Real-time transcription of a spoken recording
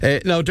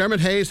Now,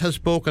 Dermot Hayes has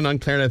spoken on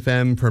Clare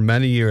FM for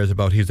many years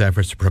about his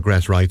efforts to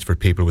progress rights for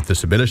people with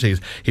disabilities.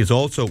 He's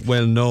also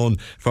well known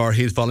for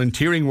his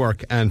volunteering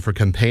work and for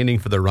campaigning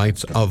for the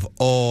rights of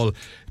all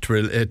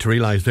to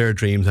realise their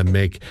dreams and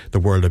make the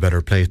world a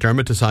better place.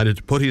 Dermot decided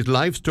to put his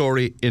life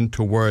story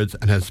into words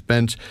and has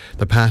spent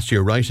the past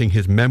year writing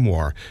his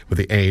memoir with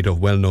the aid of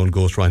well-known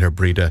ghostwriter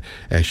Breda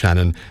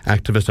Shannon.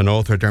 Activist and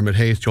author Dermot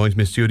Hayes joins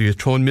me in studio. He's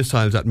thrown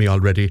missiles at me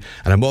already,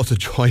 and I'm also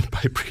joined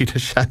by Breda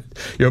Shannon.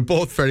 You're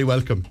both very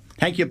welcome.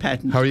 Thank you,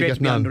 Pat. How are you getting getting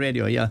to be on the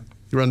radio? Yeah.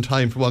 You're on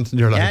time for once in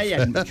your life.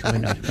 Yeah. Why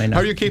not? How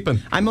are you keeping?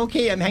 I'm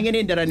okay. I'm hanging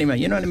in there anyway.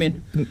 You know what I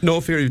mean?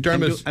 No fear.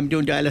 Dermot. I'm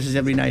doing dialysis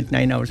every night,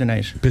 9 hours a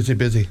night.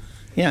 Busy.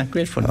 Yeah,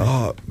 great fun.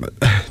 Oh,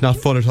 not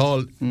fun at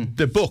all.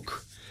 The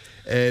book.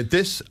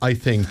 This, I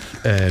think,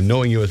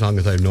 knowing you as long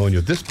as I've known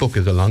you, this book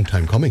is a long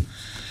time coming.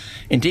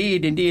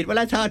 Indeed. Well,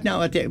 I thought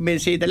now,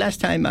 the last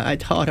time I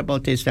thought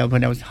about this now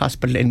when I was in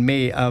hospital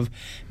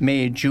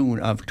in June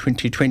of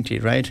 2020,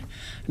 right?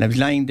 And I was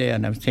lying there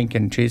and I was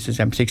thinking, Jesus,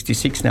 I'm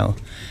 66 now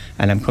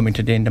and I'm coming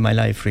to the end of my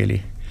life,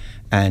 really.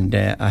 And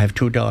I have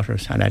 2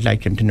 daughters and I'd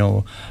like them to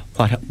know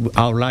what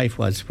our life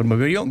was when we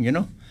were young, you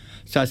know?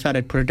 So I thought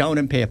I'd put it down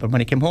on paper.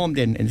 When I came home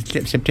then in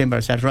September, I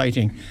started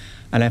writing.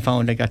 And I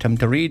found I got them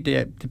to read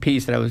the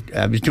piece that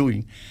I was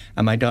doing.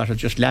 And my daughters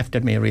just laughed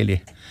at me,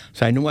 really.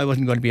 So I knew I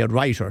wasn't going to be a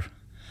writer.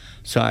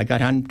 So I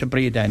got on to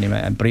Breda anyway.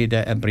 And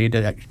Breda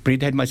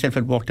had myself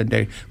involved in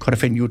the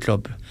Corofin Youth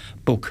Club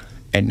book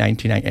in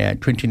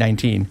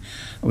 2019. And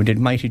we did a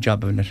mighty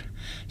job of it.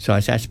 So I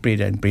asked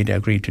Breda, and Breda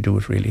agreed to do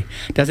it, really.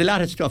 There's a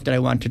lot of stuff that I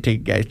wanted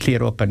to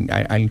clear up and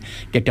I'll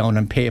get down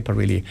on paper,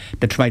 really.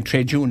 My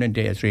trade union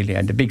days, really,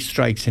 and the big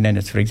strikes in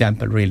Ennis, for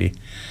example, really.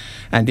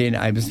 And then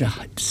I was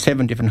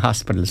 7 different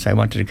hospitals. I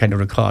wanted to kind of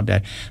record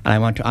that. And I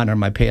want to honour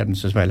my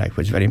parents as well, which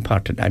was very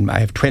important. And I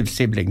have 12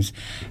 siblings.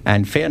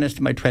 And fairness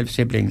to my 12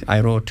 siblings,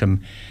 I wrote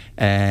them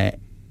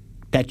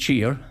that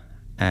year.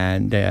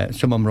 And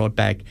some of them wrote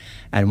back.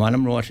 And one of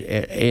them wrote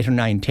 8 or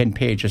 9, 10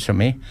 pages for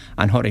me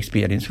on her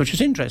experience, which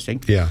was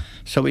interesting. Yeah.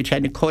 So we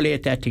tried to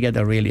collate that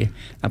together, really,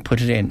 and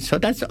put it in. So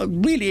that's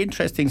really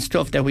interesting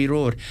stuff that we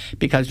wrote.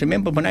 Because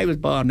remember, when I was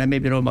born, I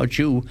maybe know about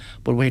you,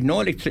 but we had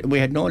no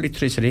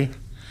electricity.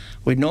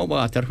 We had no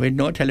water, we had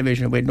no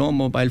television, we had no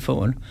mobile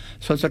phone.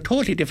 So it's a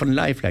totally different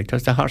life, like.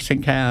 There's the horse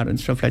and car and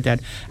stuff like that,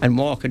 and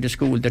walking to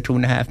school the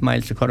 2.5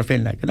 miles to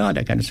Corofin, like, and all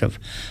that kind of stuff.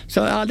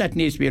 So all that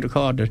needs to be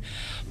recorded.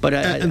 But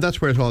and that's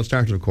where it all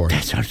started, of course.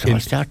 That's where it all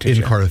started.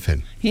 In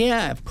Corofin.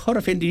 Yeah,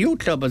 Corofin, the youth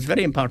club was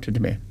very important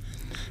to me.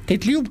 The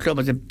youth club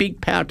was a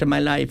big part of my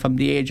life from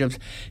the age of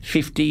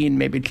 15,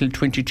 maybe till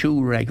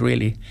 22, like,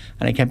 really.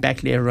 And I came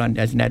back later on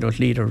as an adult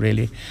leader,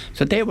 really.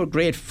 So they were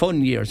great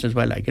fun years as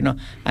well, like, you know.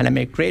 And I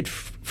made great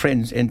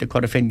friends in the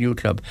Corofin Youth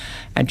Club.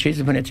 And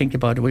Jesus, when I think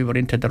about it, we were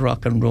into the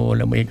rock and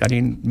roll and we got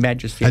in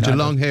Majesty. Had you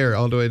long hair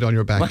all the way down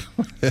your back?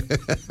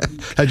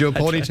 Had you a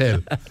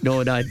ponytail?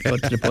 No, not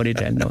to the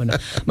ponytail, no.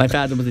 My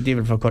father was a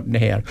devil for cutting the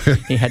hair.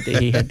 He had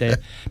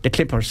the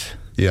clippers.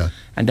 Yeah.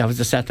 And that was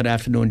the Saturday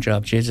afternoon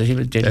job. Jesus, he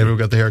was dead. Everyone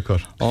got the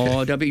haircut.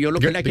 Oh, you're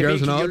looking like a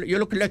beetle. You're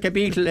looking like a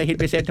beetle, he'd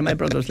be saying to my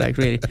brothers, like,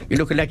 really. You're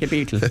looking like a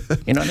beetle.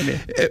 You know what I mean?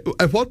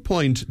 At what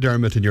point,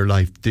 Dermot, in your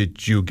life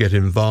did you get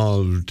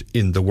involved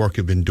in the work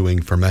you've been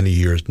doing for many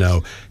years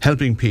now,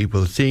 helping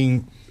people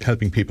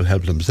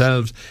help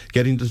themselves,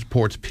 getting the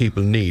supports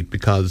people need?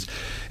 Because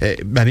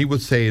many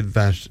would say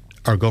that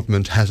our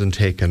government hasn't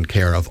taken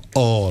care of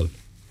all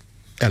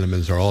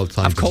elements or all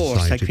sides of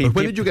society. But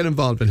when did you get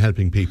involved in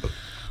helping people?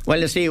 Well,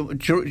 you see,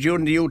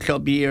 during the youth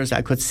club years,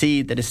 I could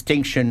see the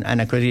distinction,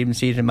 and I could even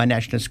see it in my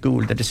national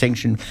school, the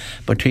distinction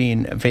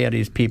between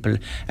various people.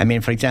 I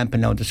mean, for example,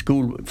 now the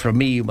school for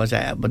me was,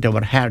 but there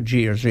were hard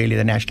years, really,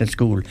 the national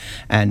school,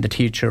 and the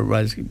teacher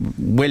was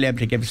well able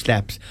to give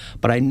slaps.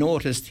 But I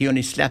noticed he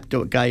only slapped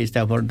the guys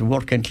that were the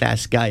working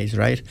class guys,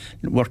 right?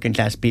 Working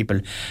class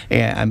people.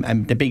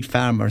 And the big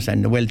farmers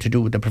and the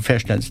well-to-do, the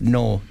professionals,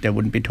 no, they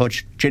wouldn't be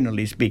touched,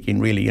 generally speaking,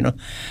 really, you know.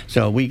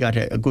 So we got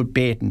a good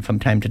baiting from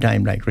time to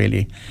time, like,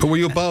 really. But were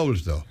you bowled,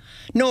 though?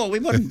 No, we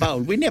weren't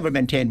bowled. We never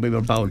maintained we were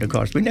bowled, of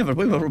course. We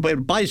were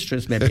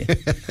boisterous, maybe.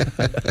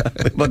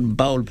 We weren't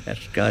bowled, Pat,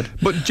 God.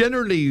 But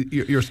generally,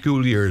 your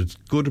school years,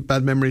 good,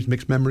 bad memories,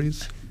 mixed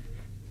memories?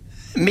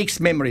 Mixed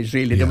memories,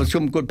 really. Yeah. There were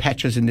some good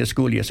patches in the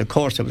school years. Of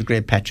course, there was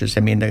great patches.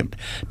 I mean,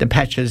 the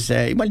patches,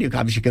 well, you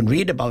obviously can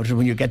read about it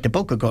when you get the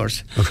book, of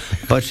course.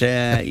 But,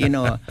 you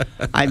know,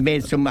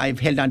 I've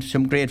held on to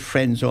some great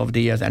friends over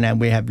the years, and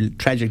we have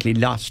tragically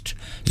lost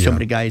some of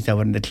the guys that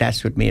were in the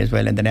class with me as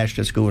well in the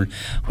national school,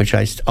 which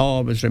I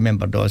always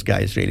remember those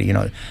guys, really. You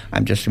know,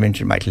 I'm just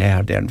mentioning Michael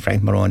Hare there and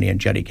Frank Maroney and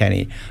Jerry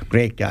Kenny,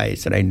 great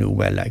guys that I knew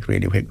well, like,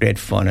 really, with great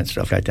fun and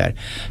stuff like that.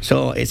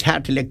 So it's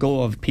hard to let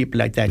go of people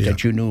like that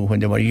that you knew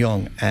when they were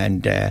young.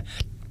 And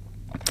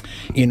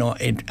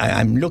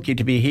I'm lucky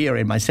to be here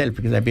in myself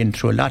because I've been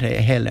through a lot of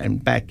hell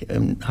and back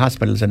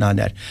hospitals and all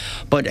that.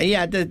 But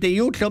the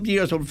youth club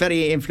years were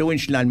very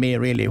influential on me,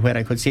 really, where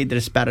I could see the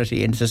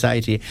disparity in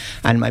society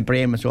and my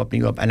brain was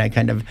opening up and I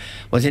kind of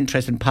was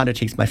interested in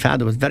politics. My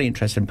father was very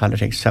interested in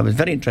politics, so I was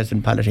very interested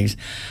in politics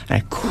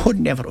and I could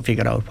never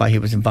figure out why he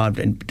was involved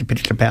in the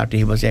particular party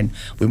he was in.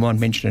 We won't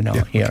mention it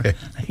now here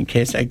in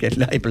case I get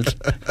libelled.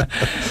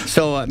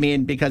 So, I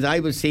mean, because I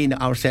was seeing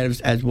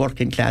ourselves as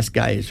working class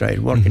guys, right,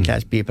 working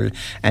class people,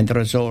 and the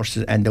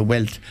resources and the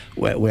wealth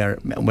were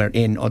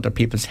in other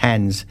people's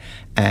hands,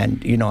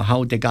 and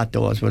how they got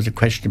those was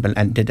questionable,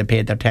 and did they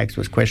pay their tax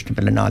was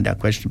questionable, and all that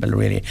questionable,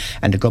 really,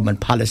 and the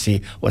government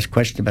policy was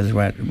questionable as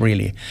well,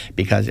 really,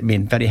 because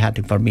very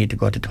hard for me to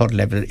go to total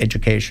level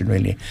education,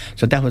 really.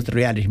 So that was the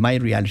reality, my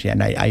reality,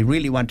 and I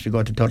really wanted to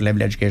go to total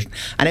level education,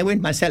 and I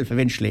went myself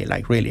eventually,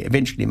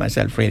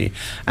 myself, really.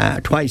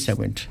 Twice I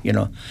went,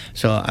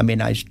 So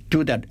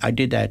I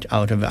did that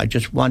out of, I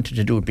just wanted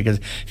to do it because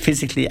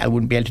physically I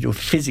wouldn't be able to do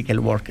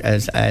physical work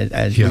as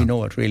we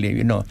know it,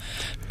 really,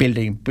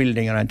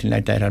 building or anything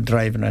like that, or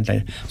driving or anything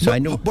like that. So I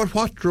knew. But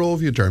what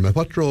drove you, Dermot?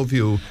 What drove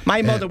you?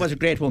 My mother was a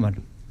great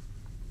woman.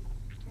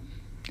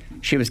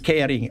 She was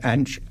caring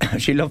and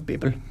she loved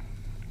people.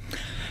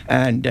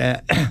 And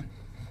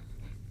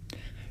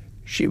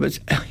she was.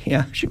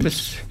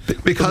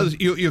 Because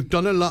you've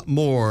done a lot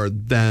more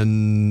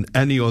than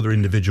any other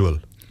individual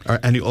or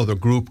any other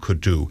group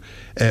could do.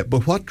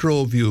 But what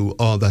drove you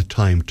all that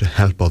time to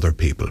help other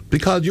people?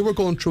 Because you were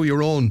going through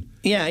your own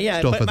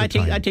stuff but at the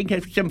time. I think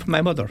it stemmed from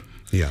my mother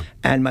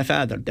and my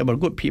father. They were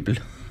good people.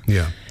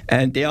 Yeah.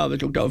 And they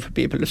always looked out for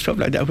people and stuff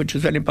like that, which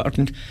was very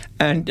important.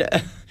 And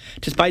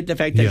despite the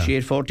fact that she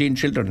had 14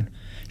 children,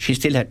 she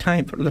still had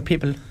time for other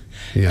people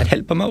and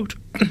help them out.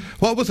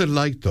 What was it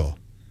like, though,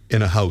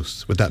 in a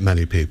house with that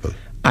many people?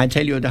 I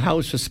tell you, the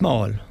house was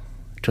small.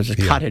 It was a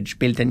cottage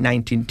built in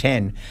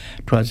 1910.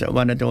 It was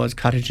one of those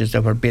cottages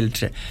that were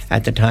built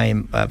at the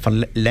time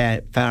for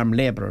farm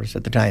labourers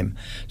at the time.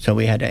 So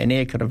we had an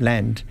acre of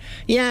land.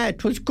 Yeah,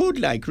 it was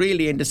good,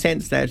 really, in the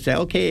sense that,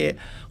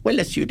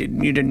 you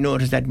didn't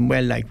notice that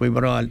well, we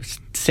were all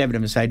 7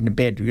 of us in the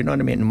bed, you know what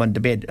I mean, on the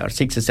bed, or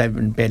 6 or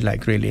 7 in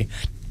bed, really.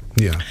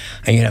 Yeah.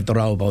 And you have to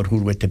row about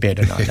who'd with the bed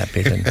and all that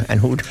bit,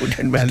 and who'd with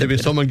and there'd be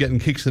someone getting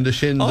kicks in the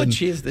shins, and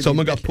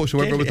someone got pushed,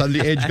 whoever was on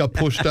the edge got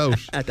pushed out.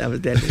 That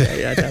was deadly,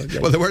 that was deadly.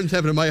 Well, there weren't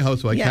 7 in my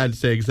house, so I can't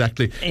say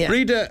exactly. Yeah.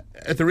 Rita,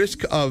 at the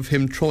risk of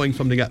him throwing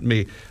something at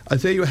me,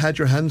 I'd say you had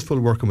your hands full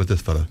working with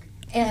this fella.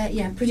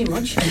 Yeah, pretty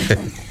much.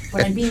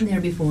 But I'd been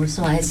there before,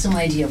 so I had some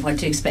idea of what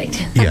to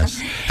expect.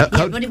 Yes.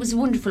 But it was a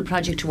wonderful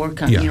project to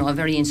work on. A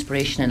very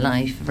inspirational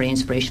life, a very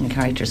inspirational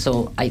character.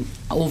 So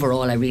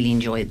overall, I really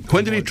enjoyed it.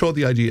 When did he throw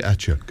the idea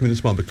at you? Come in a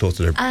small bit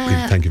closer there.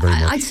 Thank you very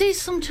much. I'd say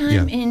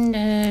sometime in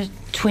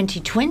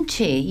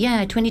 2020.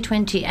 Yeah,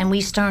 2020. And we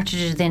started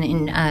it then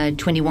in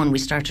 21. We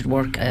started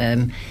work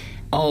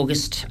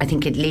August, I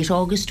think late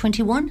August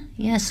 21.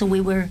 Yeah, so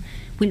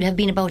we'd have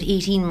been about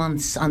 18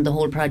 months on the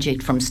whole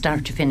project from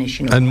start to finish.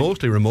 And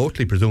mostly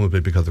remotely, presumably,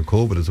 because of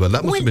COVID as well.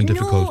 That must have been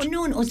difficult.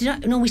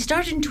 No, we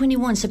started in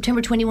 21,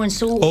 September 21.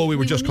 So we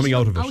were just coming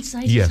out of it.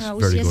 Outside his house,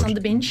 very good. On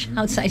the bench,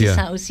 outside his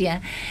house,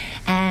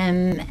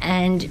 and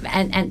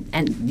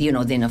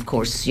then of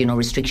course,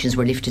 restrictions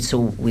were lifted, so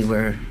we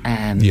were,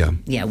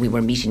 we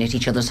were meeting at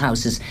each other's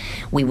houses.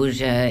 We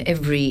would,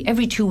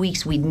 every 2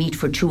 weeks we'd meet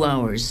for 2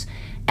 hours.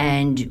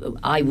 And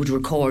I would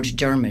record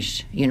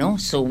Dermot,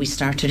 so we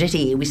started at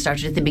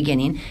the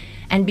beginning,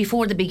 and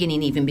before the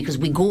beginning even, because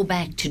we go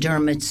back to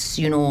Dermot's,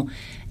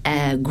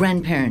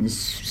 grandparents.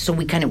 So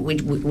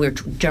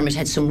Dermot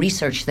had some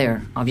research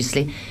there,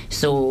 obviously.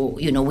 So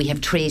we have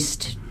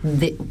traced a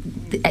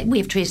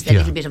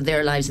little bit of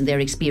their lives and their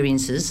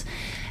experiences,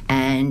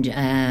 and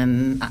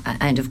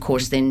of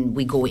course then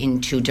we go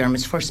into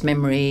Dermot's first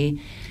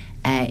memory.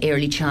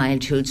 Early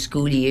childhood,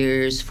 school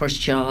years, first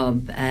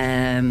job,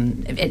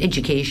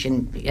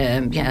 education.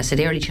 I said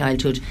early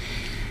childhood.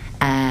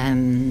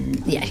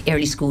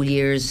 Early school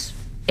years.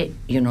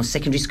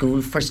 Secondary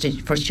school, first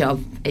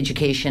job,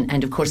 education,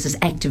 and of course there's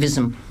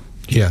activism.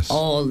 Yes.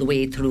 All the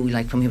way through,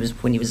 from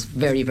when he was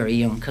very, very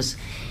young, because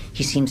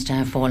he seems to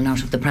have fallen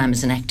out of the pram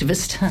as an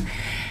activist.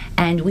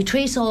 And we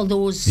trace all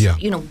those,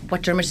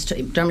 what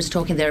Dermot's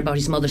talking there about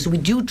his mother. So we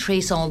do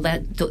trace all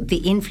that,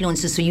 the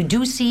influences. So you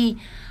do see,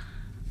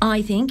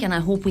 I think, and I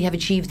hope we have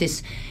achieved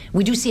this,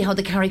 we do see how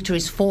the character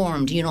is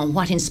formed,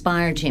 what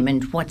inspired him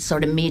and what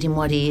sort of made him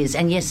what he is.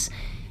 And yes,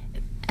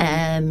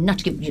 not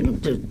to give,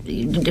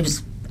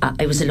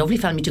 it was a lovely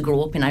family to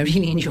grow up in. I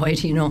really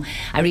enjoyed,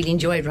 I really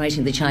enjoyed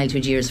writing the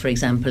childhood years, for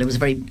example. It was a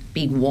very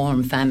big,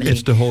 warm family.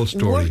 It's the whole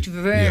story. Worked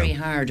very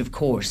hard, of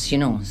course,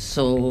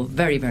 so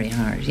very, very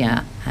hard,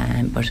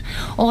 but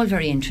all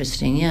very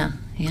interesting,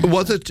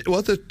 Was it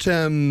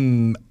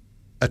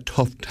a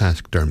tough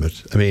task,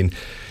 Dermot? I mean,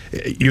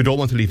 you don't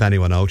want to leave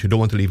anyone out. You don't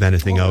want to leave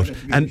anything out.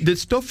 And did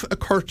stuff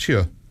occur to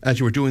you as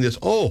you were doing this?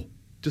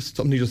 just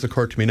something just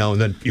occurred to me now,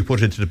 and then you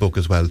put it into the book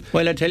as well.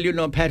 Well, I tell you,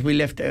 no, Pat, we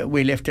left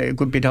a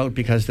good bit out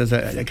because there's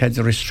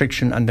a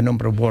restriction on the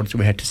number of words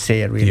we had to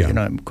say. Really, you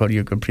know,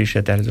 you could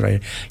appreciate that as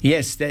right.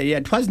 Yes,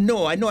 it was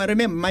I know. I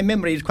remember. My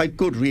memory is quite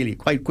good,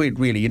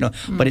 really, you know.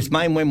 But it's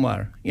my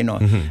memoir, you know.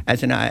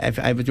 As in, if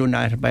I was doing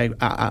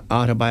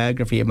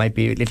autobiography, it might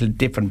be a little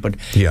different. But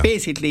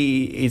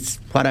basically, it's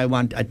what I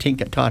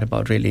thought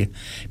about really,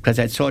 because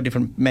I saw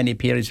many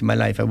periods in my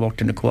life. I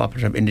worked in a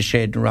cooperative in the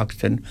Shade in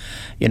Roxton.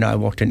 You know, I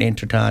worked in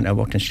Interton, I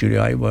worked in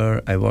Studio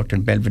Eyewear, I worked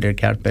in Belvedere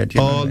Carpet.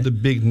 All the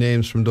big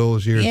names from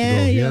those years ago.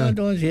 Yeah,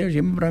 those years.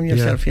 You remember them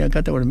yourself. Yeah,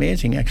 God, they were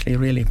amazing, actually,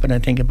 really, when I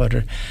think about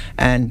it.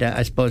 And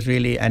I suppose,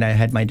 really, and I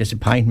had my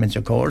disappointments,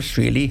 of course,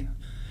 really.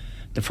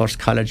 The first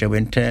college I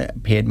went to,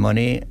 paid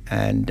money,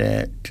 and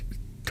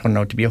turned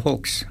out to be a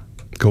hoax.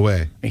 Go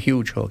away. A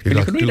huge hoax.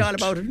 You can read all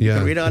about it. Yeah. You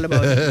can read all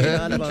about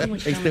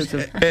it.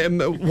 Exclusive.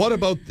 What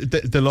about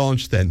the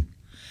launch then?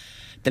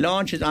 The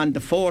launch is on the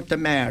 4th of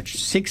March,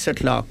 6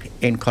 o'clock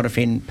in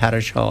Corofin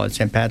Parish Hall,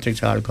 St. Patrick's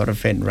Hall,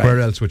 Corofin. Right? Where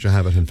else would you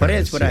have it in Where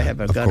else would I have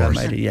it? God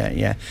Almighty,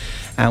 yeah.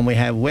 And we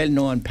have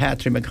well-known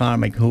Patrick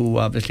McCormick, who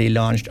obviously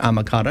launched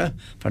Amacara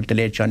for the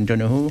late John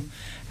Donoghue,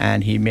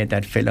 and he made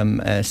that film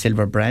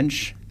Silver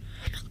Branch.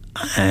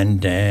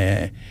 And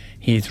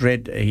he's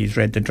read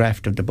the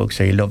draft of the book,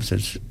 so he loves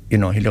it. You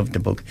know, he loved the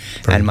book.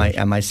 And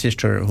my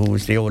sister, who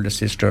was the oldest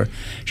sister,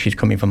 she's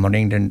coming from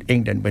England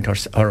with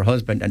her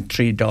husband and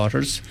 3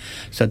 daughters.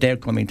 So they're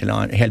coming to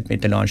help me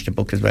to launch the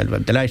book as well.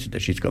 I'm delighted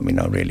that she's coming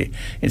now, really.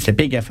 It's a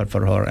big effort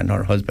for her and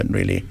her husband,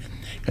 really.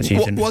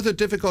 Was it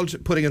difficult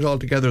putting it all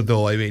together,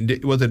 though? I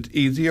mean, was it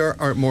easier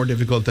or more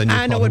difficult than you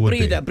thought it would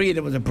be?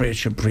 Breeder was a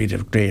great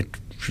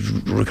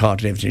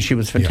recorded everything. She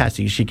was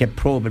fantastic. She kept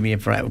probing me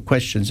for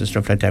questions and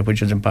stuff like that,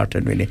 which was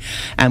important, really.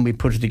 And we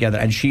put it together,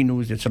 and she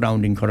knew the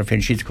surrounding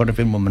Corofin. She's a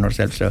Corofin woman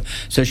herself,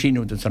 so she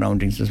knew the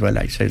surroundings as well.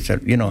 Like so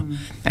you know,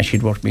 and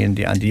she'd worked me on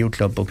the Youth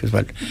Club book as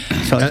well.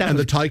 So and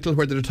the title,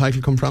 where did the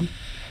title come from?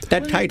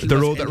 That title, The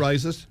Road That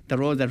Rises. The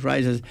Road That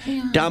Rises.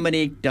 Yeah.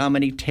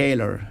 Dominic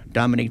Taylor,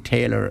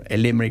 a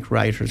Limerick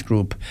writers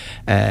group.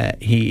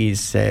 He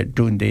is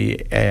doing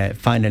the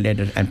final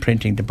edit and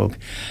printing the book.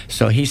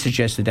 So he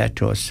suggested that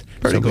to us.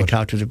 Very good. We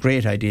thought it was a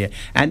great idea.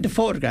 And the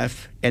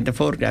photograph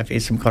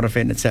is from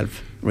Corofin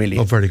itself, really.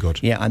 Oh, very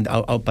good. Yeah, and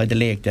out by the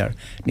lake there,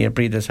 near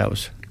Breeda's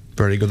house.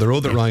 Very good. The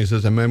Road That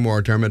Rises, a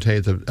memoir. Dermot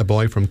Hayes, a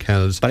boy from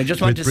Kells. But I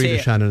just want to say,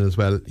 Shannon as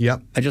well. Yeah.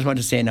 I just want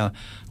to say now,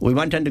 we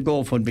went on to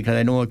GoFund because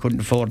I know I couldn't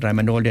afford it. I'm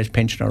an old age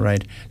pensioner,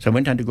 right? So I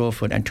went on to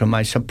GoFund, and to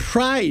my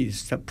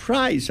surprise,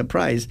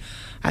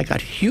 I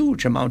got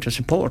huge amount of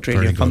support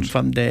really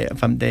from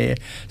the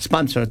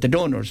sponsors, the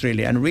donors,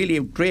 really, and really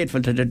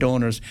grateful to the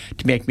donors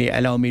to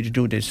allow me to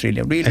do this. Really,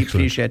 I really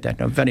appreciate that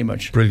now very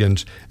much.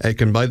 Brilliant. I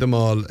can buy them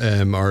all,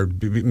 or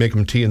make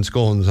them tea and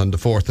scones on the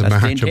 4th of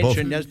March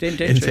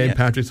in St.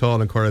 Patrick's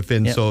Hall in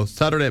Corofin. Yeah. So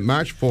Saturday,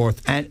 March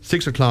 4th, and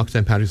 6 o'clock,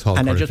 St. Patrick's Hall.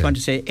 And Corofin. I just want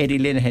to say Eddie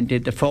Linehan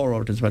did the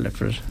foreword as well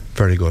for it.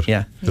 Very good.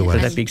 Yeah, so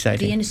that'd be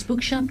exciting. The Ennis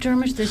Bookshop,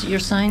 Dermot, you're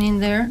signing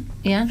there,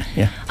 yeah?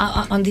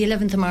 On the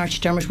 11th of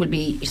March, Dermot will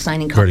be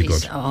signing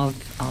copies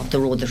of The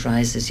Road That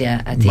Rises,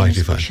 at the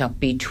Ennis Bookshop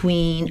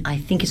between, I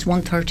think it's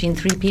 1:30 and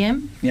 3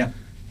 p.m. Yeah.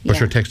 But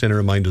sure, text in a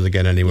reminders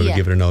again anyway. We'll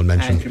give it an old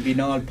mention. And it will be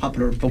in all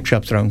popular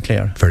bookshops around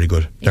Clare. Very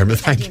good. Dermot,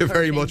 thank you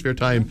very much for your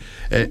time.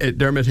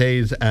 Dermot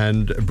Hayes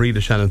and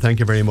Breeda Shannon, thank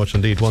you very much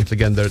indeed. Once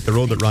again, the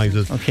Road That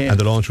Rises, and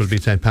the launch will be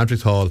St.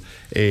 Patrick's Hall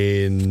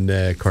in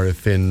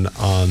Corofin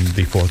on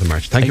the 4th of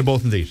March. Thank you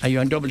both indeed. Are you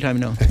on double time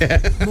now?